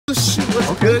Shit,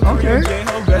 what's good? Okay.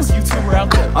 Jaeho, best YouTuber out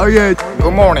there. Oh yeah.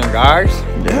 Good morning, guys.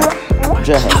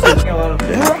 Jaeho.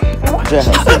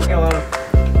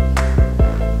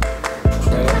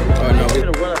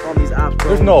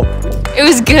 There's no. It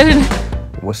was good.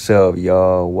 What's up,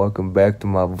 y'all? Welcome back to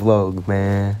my vlog,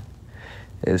 man.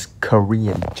 It's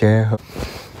Korean Jaeho.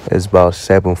 It's about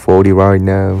 7:40 right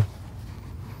now.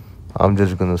 I'm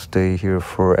just gonna stay here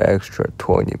for extra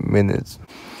 20 minutes.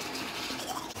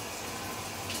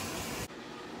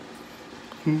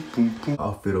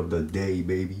 Outfit of the day,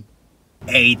 baby.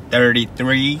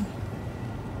 8:33.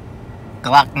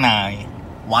 Glock 9.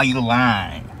 Why you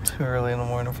lying? Too early in the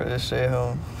morning for this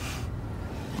Jaeho.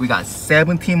 We got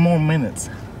 17 more minutes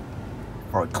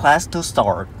for class to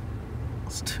start.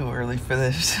 It's too early for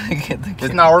this to get the kids.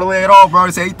 It's not early at all, bro.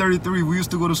 It's 8:33. We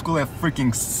used to go to school at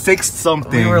freaking 6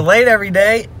 something. We were late every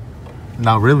day.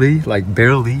 Not really, like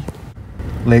barely.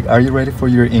 Like, are you ready for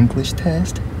your English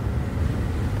test?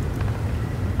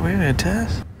 Wait a minute,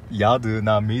 test? Y'all do,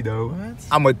 not me though. What?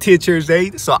 I'm a teacher's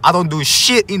aide, so I don't do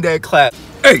shit in that class.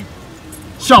 Hey,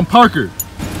 Shawn Parker.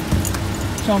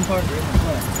 Shawn Parker.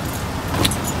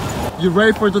 You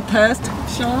ready for the test,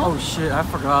 Shawn? Oh shit, I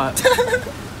forgot.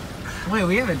 Wait,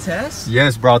 we have a test?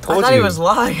 Yes, bro. I told I thought you. he was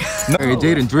lying. No. Hey,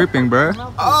 Jaden dripping, bro.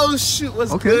 Oh shit,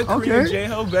 what's good? Korean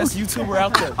Jaeho, best YouTuber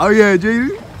out there. Oh yeah,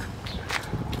 Jaden.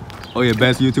 Oh yeah,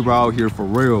 best YouTuber out here for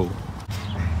real.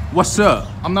 What's up?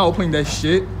 I'm not opening that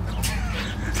shit.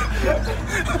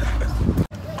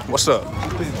 What's up?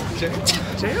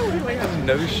 Jaeho like has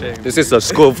no shame. This is a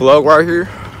school vlog right here.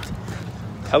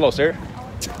 Hello, sir.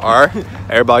 All right,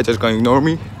 everybody just gonna ignore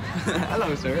me.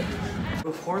 Hello, sir.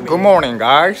 Good morning,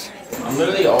 guys. I'm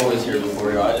literally always here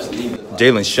before you. I just leave the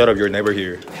Jaylen, shut up. Your neighbor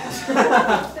here.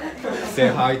 Say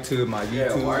hi to my YouTube.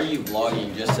 Yeah, why are you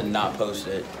vlogging just to not post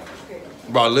it?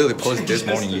 Bro, I literally posted this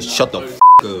morning. You shut the f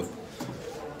up.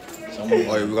 Oh,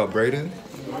 yeah, we got Braydon.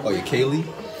 Oh, yeah, Kaylee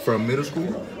from middle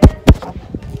school.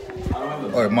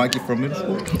 Or Mikey from middle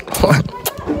school.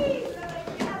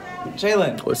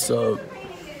 Jaylen. What's up?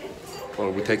 Oh,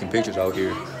 we're taking pictures out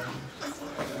here.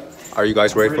 Are you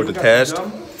guys ready for the test?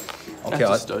 Okay,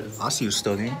 I see you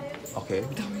studying. Okay.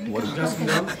 What is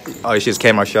oh, she's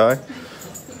camera shy.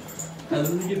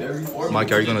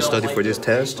 Mike, are you gonna study for this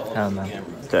test? I don't know.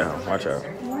 Damn, watch out.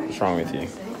 What's wrong with you?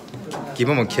 Give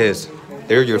them a kiss.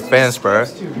 They're your fans, bro.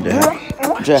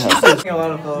 Jaeho.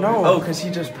 No. Oh, because he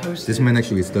just posted. This man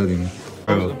actually is studying.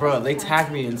 Bro, they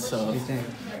tag me and stuff.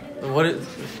 What is...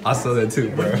 I saw that too,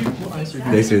 bro.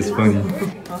 They say it's funny.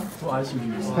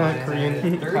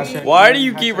 Why do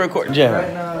you keep recording?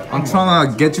 Jaeho. I'm trying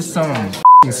to get you some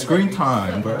screen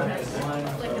time, bro.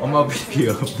 On my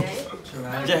video.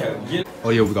 Oh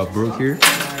yeah, we got Brooke here.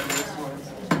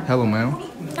 Hello, ma'am.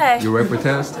 Hey. You ready for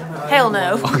test? Hell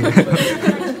no. Okay.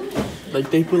 Like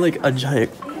they put like a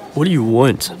giant. What do you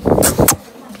want?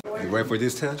 You ready for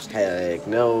this test? Heck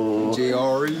no.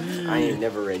 Jheari. I ain't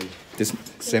never ready. This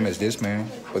same as this man,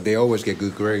 but they always get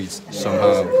good grades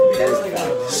somehow.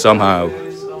 Somehow.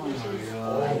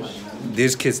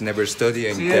 These kids never study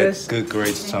and get good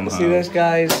grades somehow. See this,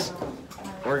 guys?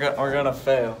 We're gonna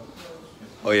fail.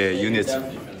 Oh yeah, units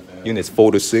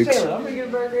 4 to 6.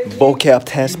 Vocab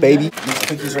test, baby. These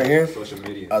cookies right here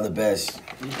are the best.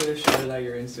 You could have showed it at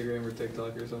your Instagram or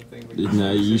TikTok or something.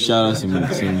 No, you shout out to me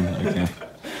soon. Okay.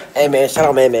 Hey man, shout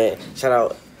out, man. Shout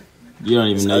out. You don't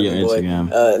even know your Instagram.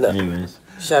 No. Anyways.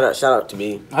 Shout out to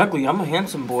me. Ugly, I'm a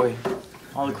handsome boy.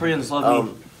 All the Koreans love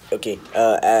me. Okay.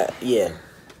 Yeah.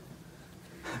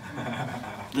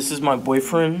 This is my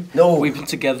boyfriend. No. We've been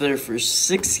together for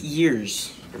 6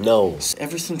 years. No.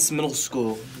 Ever since middle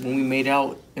school, when we made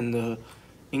out in the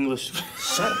English.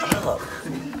 Shut up.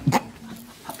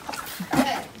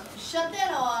 Shut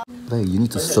that off. Hey, you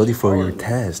need to study for your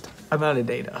test. I'm out of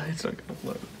data. It's not gonna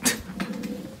float.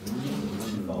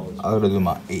 I gotta do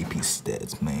my AP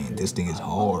stats, man. This thing is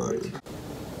hard.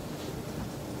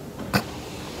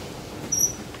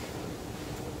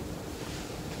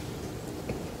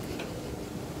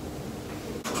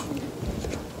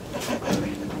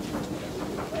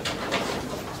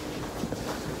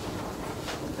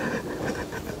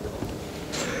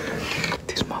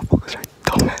 These motherfuckers are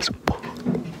dumb as fuck.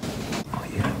 Oh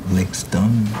yeah, legs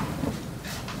done.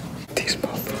 These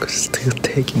motherfuckers still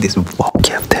taking this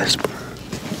vocab test, bro.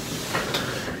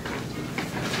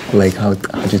 Like,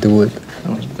 how'd you do it?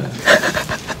 That was bad.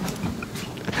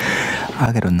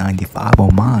 I got a 95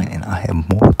 on mine, and I have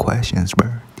more questions,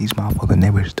 bro. These motherfuckers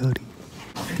never study.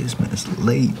 This man's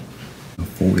late.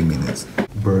 40 minutes.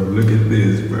 Bro, look at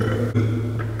this, bro.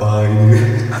 Bye.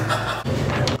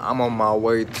 I'm on my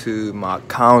way to my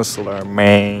counselor,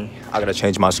 man. I gotta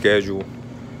change my schedule.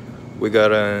 We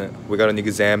got an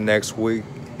exam next week,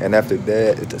 and after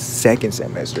that, it's the second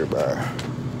semester, bro.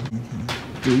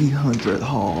 300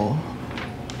 haul.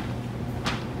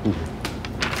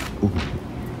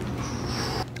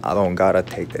 I don't gotta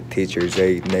take the teacher's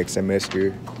aid next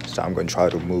semester, so I'm gonna try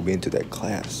to move into that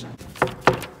class.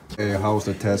 Hey, how was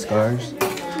the test, guys?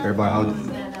 Everybody,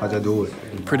 how'd y'all do it?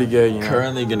 Pretty good, you know.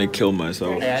 Currently gonna kill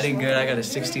myself. Hey, I did good. I got a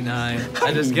 69.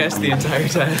 I just guessed the entire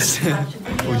test.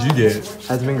 What'd you get?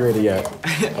 Hasn't been graded yet.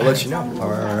 I'll let you know.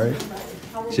 All right.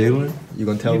 Jaylen, you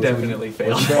gonna tell You us? definitely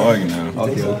failed. Oh, you know.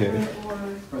 Okay.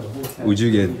 What'd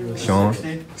you get, Shawn?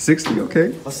 60,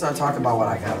 okay. Let's not talk about what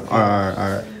I got. All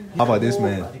right. How about this,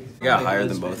 man? I got higher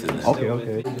than both of them.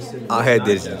 Okay. I had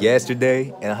this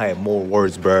yesterday, and I had more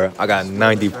words, bro. I got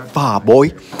 95,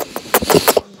 boy.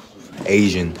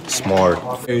 Asian, smart.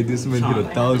 Hey, this man hit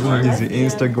 1,000 on his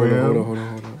Instagram. Hold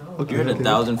on. You had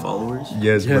 1,000 followers?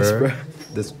 Yes, bro.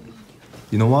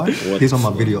 You know what? What? He's on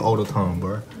my video all the time,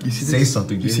 bro. You see Say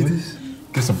something. You see this?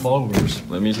 Get some followers.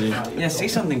 Let me see. Yeah, say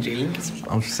something, Jaden.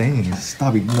 I'm saying,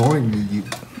 stop ignoring me.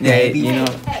 Yeah, you know.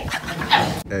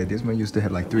 Hey, this man used to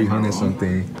have like 300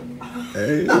 something.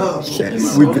 Hey,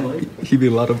 he be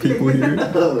a lot of people here.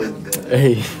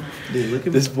 Hey,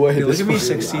 this boy. Look at me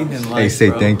succeeding in life. Hey, say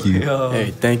bro. thank you.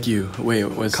 Hey, thank you. Wait,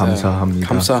 what's 감사합니다.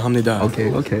 감사합니다.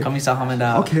 Okay.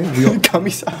 감사합니다. Okay, we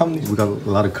got a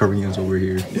lot of Koreans over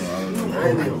here.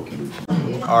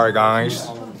 All right, guys.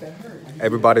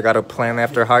 Everybody got a plan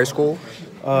after high school?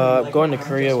 Going to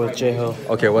Korea with Jaeho.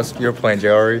 Okay, what's your plan,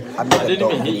 Jheari? I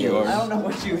didn't even hit yours. I don't know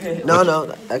what you hit.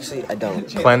 No, actually, I don't.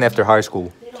 Plan after high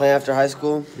school. Plan after high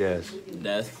school? Yes.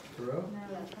 Death.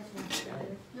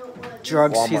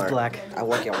 Drugs, Walmart. he's black. I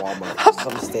work at Walmart, so I'm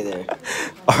gonna stay there.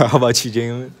 How about you,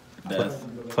 Jaylen? Death.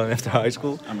 Plan after high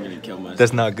school? I'm gonna kill myself.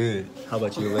 That's not good. How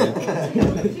about you, Lane?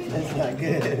 That's not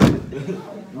good.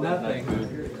 Nothing.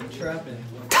 Trapping.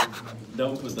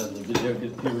 Don't put that in the video.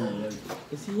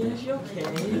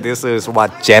 This is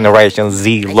what Generation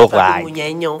Z look like. What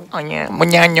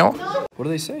do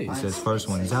they say? It says first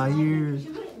one, Zahir.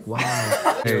 Wow.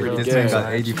 Hey, this man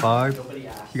got 85.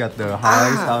 He got the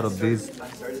highest out of this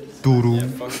doo-doo.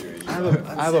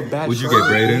 I have a bad. What'd you get,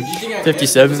 Braydon?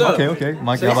 57. Okay.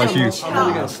 Mikey, how about you?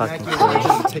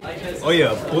 Oh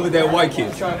yeah, bully that white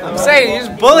kid. I'm saying, you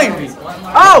just bullied me.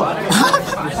 Oh!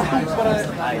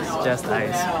 Just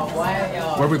ice.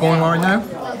 Where we going right now?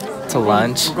 To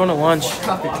lunch. We're going to lunch.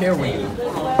 Cafeteria.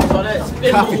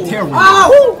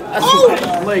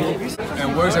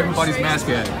 And where's everybody's mask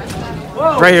at?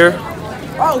 Right here.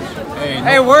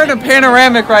 Hey, we're in a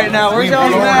panoramic right now. Where's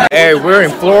y'all's mask? Hey, we're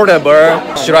in Florida, bro.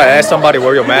 Should I ask somebody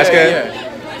where your mask at?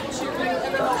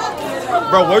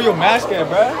 Bro, where your mask at,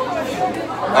 bro?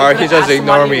 Or he just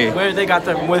ignore me. Where they got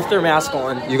them with their mask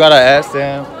on. You gotta ask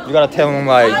them. You gotta tell them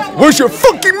like, where's your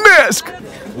fucking mask?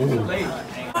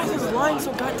 Why is this line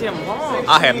so goddamn long?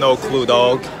 I have no clue,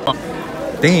 dog.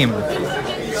 Damn.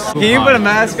 Can you put a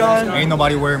mask on? Ain't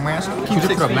nobody wearing masks. Could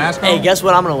you put a mask on? Hey, guess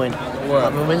what I'm gonna win?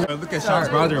 What? Look at Shawn's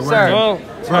brother Sir, Bro,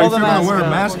 if you're gonna wear a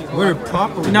mask, wear it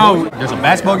properly. No. There's a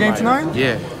basketball game tonight?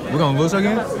 Yeah. We're gonna lose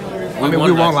again? I mean,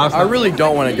 we won last I night. really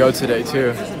don't want to go today,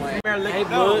 too. Hey,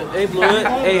 blood.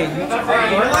 Hey.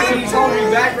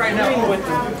 back right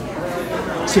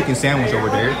now. Chicken sandwich over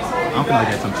there. I'm gonna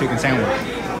get some chicken sandwich.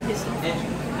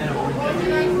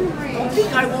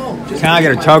 Can I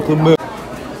get a chocolate milk?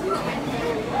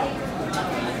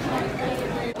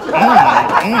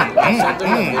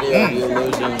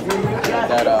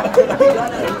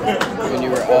 When you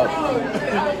were up.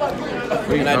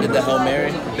 And I did the Hail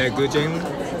Mary. That good, Jaylen?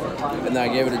 And then I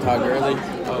gave it to Todd Gurley.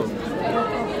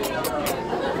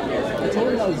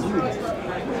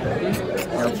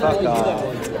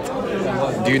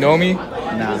 Do you know me?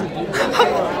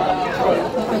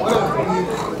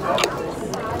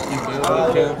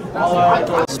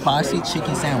 Spicy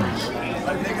chicken sandwich.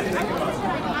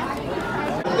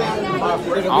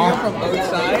 From both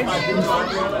sides?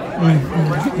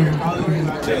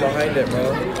 Behind it, bro.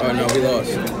 Oh no, we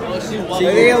lost.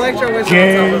 The electro was on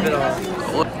top of it all.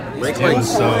 Lake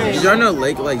likes. Did y'all know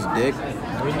Lake likes dick?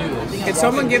 Can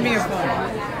someone give me a phone?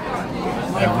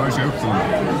 Hey, where's your food?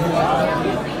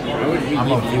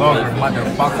 I'm a vlogger,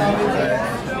 motherfucker.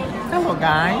 Hello,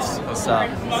 guys. What's up?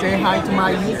 Say hi to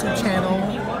my YouTube channel.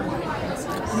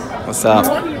 What's up?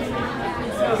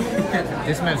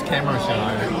 This man's camera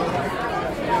shy.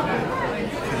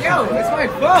 Yo, it's my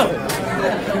phone.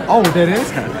 Oh, that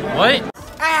is? What?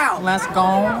 Ow! Let's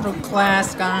go to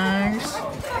class, guys.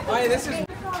 Why, this is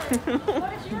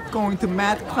going to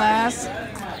math class.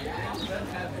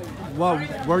 Well,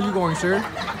 where are you going, sir?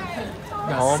 You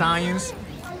got science?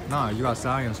 Nah, you got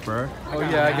science, bro. Oh,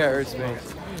 yeah, I got Earth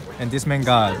Space. And this man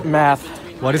got Math.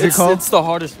 what is it called? It's the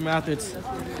hardest math. It's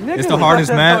the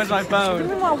hardest math. I found.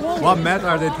 What math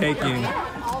are they taking?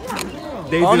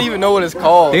 They I don't even know what it's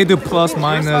called. They do plus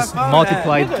minus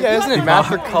multiply. Yeah, isn't it math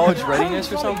for college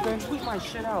readiness or something?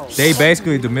 They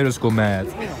basically do middle school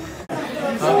math.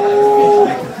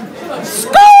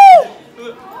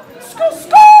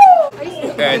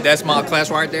 And that's my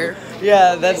class right there.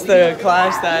 Yeah, that's the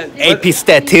class that. AP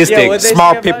Statistics,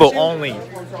 smart people only.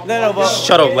 No,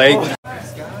 Shut up, Lake.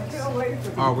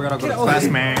 Alright, we gotta go to class,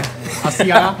 man. I'll see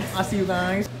y'all. I'll see you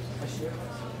guys.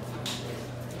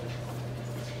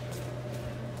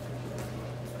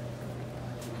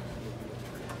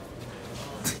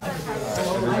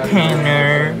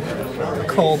 Tanner,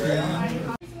 Colby.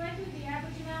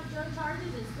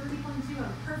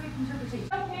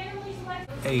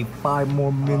 5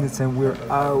 more minutes and we're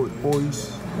out, boys.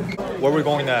 Where we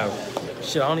going now?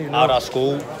 Shit, I don't even know. Out of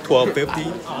school,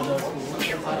 12:50.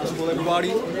 School,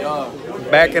 everybody.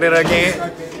 Back at it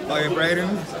again. Like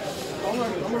Braydon.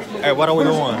 Hey, what are we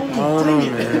doing? I don't know,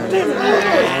 man.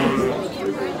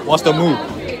 What's the move?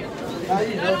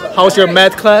 How's your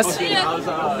math class?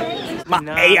 My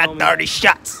A at 30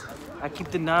 shots. I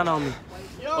keep the 9 on me.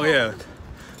 Oh yeah.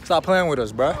 Stop playing with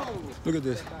us, bruh. Look at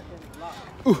this.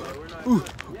 Ooh, ooh,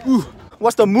 ooh.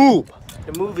 What's the move?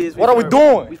 The move is. What are we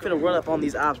doing? We finna run up on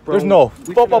these ops, bro. There's no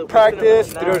football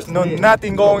practice. There's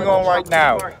nothing going on right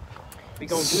now. We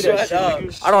gonna do that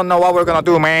shit. I don't know what we're gonna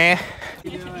do, man.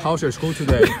 How's your school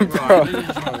today?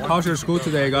 How's your school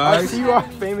today, guys? You are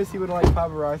famous. He would like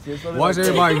paparazzi. Why is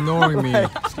everybody ignoring me?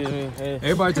 Excuse me. Hey.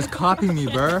 Everybody just copying me,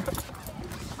 bruh.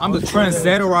 I'm the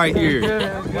trendsetter right here.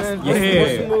 Yeah,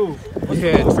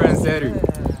 trendsetter.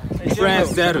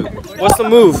 Trendsetter. What's the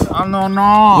move? I don't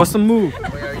know. What's the move?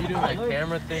 Wait, are you doing like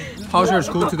camera thing? How's your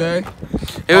school today?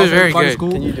 It was very good.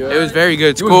 Can you do It was very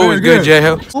good. School was good,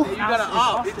 Jaeho. You got an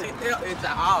op. It's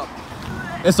an op.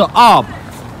 It's an op.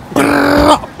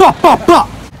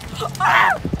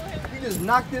 He just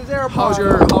knocked his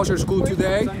AirPod. How's your school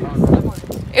today?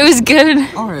 It was good.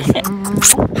 Alright.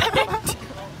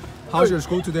 How's your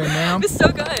school today, ma'am? It's so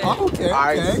good. Oh,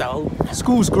 okay.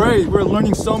 School's great. We're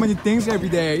learning so many things every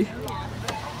day.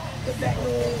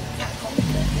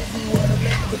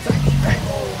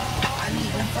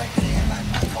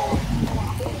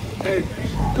 Hey.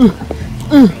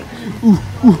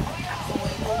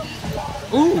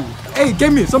 Ooh. Hey,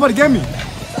 get me. Somebody get me.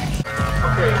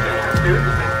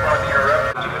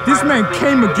 This man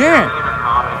came again.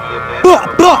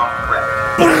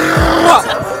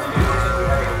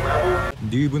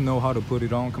 Do you even know how to put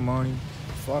it on, Kamani?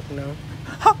 Fuck no.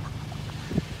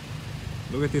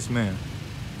 Look at this man.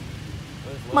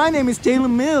 My name is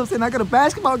Jaylen Mills and I got a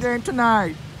basketball game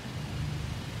tonight.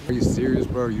 Are you serious,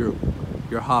 bro? You're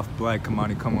half black,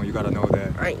 Kamani. Come on, you gotta know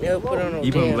that. I ain't never put on no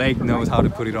Even damn. Lake knows how to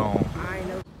put it on. I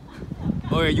know.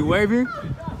 Oh, are you waving?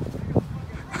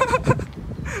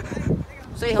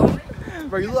 Say home.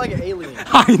 Bro, you look like an alien.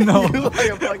 I know. You look like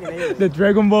a fucking alien. The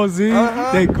Dragon Ball Z,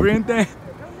 that green thing.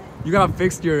 You gotta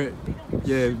fix your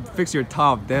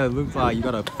top. That looks like you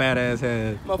got a fat ass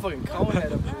head. Motherfucking cone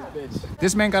head up in this bitch.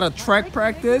 This man got a track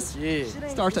practice. Yeah.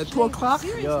 Starts at 2 o'clock.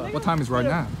 Yeah. What time is right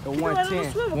now? The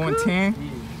 110. 110.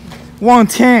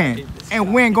 110.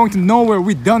 And we ain't going to nowhere.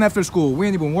 We done after school. We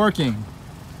ain't even working.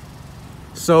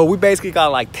 So we basically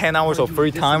got like 10 hours of free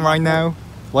time right now.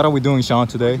 What are we doing, Shawn,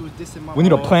 today? We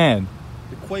need a plan.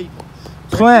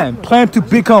 Plan to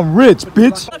become rich,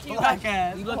 bitch. You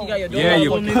lucky you got your Yeah, you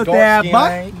put that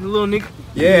butt. You little nigga.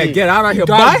 Yeah, get out of here,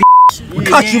 boy. We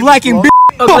caught you liking bitch.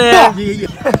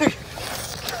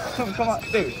 Come on,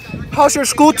 dude. How's your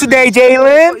school today,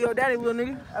 Jaylen? Yo, daddy, little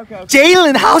nigga. Okay.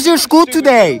 Jaylen, how's your school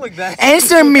today?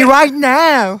 Answer me right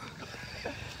now.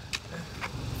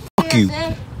 Fuck you.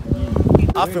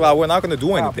 I feel like we're not gonna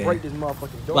do anything. Break this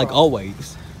motherfucking door. Like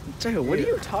always. Jaeho, what are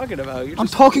you talking about? I'm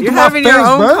talking to my having fans, your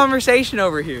own bro. conversation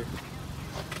over here.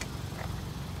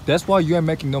 That's why you ain't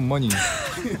making no money,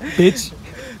 bitch.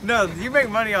 No, you make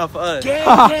money off us.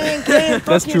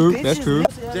 That's true. That's true.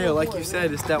 Jaeho, like you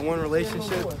said, it's that one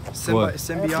relationship,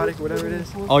 symbiotic, whatever it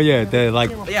is. Oh yeah, the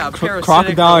like Yeah, a parasitic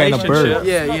crocodile and a relationship. bird.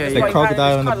 Yeah. The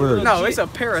crocodile and a bird. No, it's a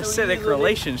parasitic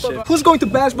relationship. Who's going to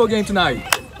basketball game tonight?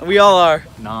 We all are.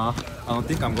 Nah, I don't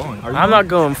think I'm going. Are you I'm going? not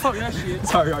going. Fuck that shit.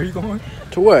 Sorry, are you going?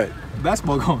 To what?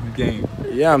 Basketball game.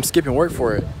 Yeah, I'm skipping work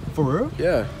for it. For real?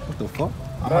 Yeah. What the fuck?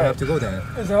 I might have to go then.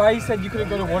 Is that why you said you couldn't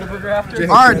go to Whataburger after?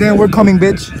 Alright then, we're coming,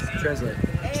 bitch. Translate.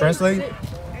 Translate?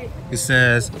 It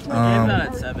says,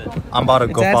 at 7. I'm about to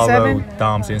go at follow 7?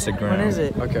 Dom's Instagram. When is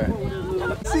it? Okay.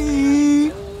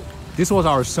 See? This was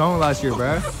our song last year,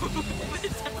 bruh.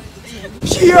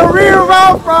 She a real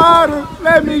rough rider.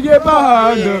 Let me get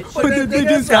behind her. Put the dick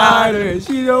inside her.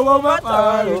 She don't want my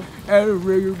father. I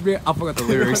forgot the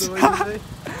lyrics.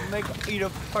 Make her eat a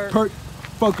perk. Perk,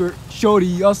 fucker,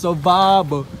 shorty, a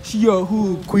survivor. She a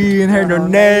hood queen, and her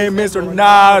name is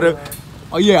Renata.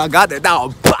 Oh yeah, I got that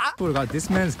down. I forgot this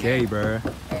man's gay, bro.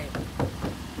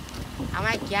 Oh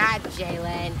my God,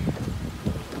 Jaylen.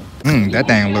 That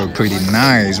thing look pretty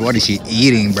nice. What is she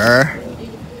eating, bruh?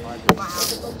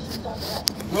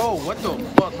 Bro, what the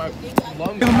fuck? My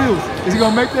lungs. Is he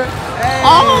gonna make that? Hey.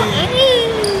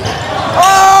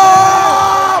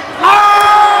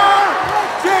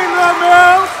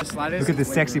 Look at the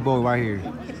sexy boy right here.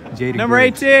 Jaden. Number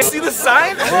 18. See the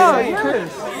sign? Oh,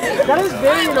 yes. That is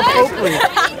very inappropriate.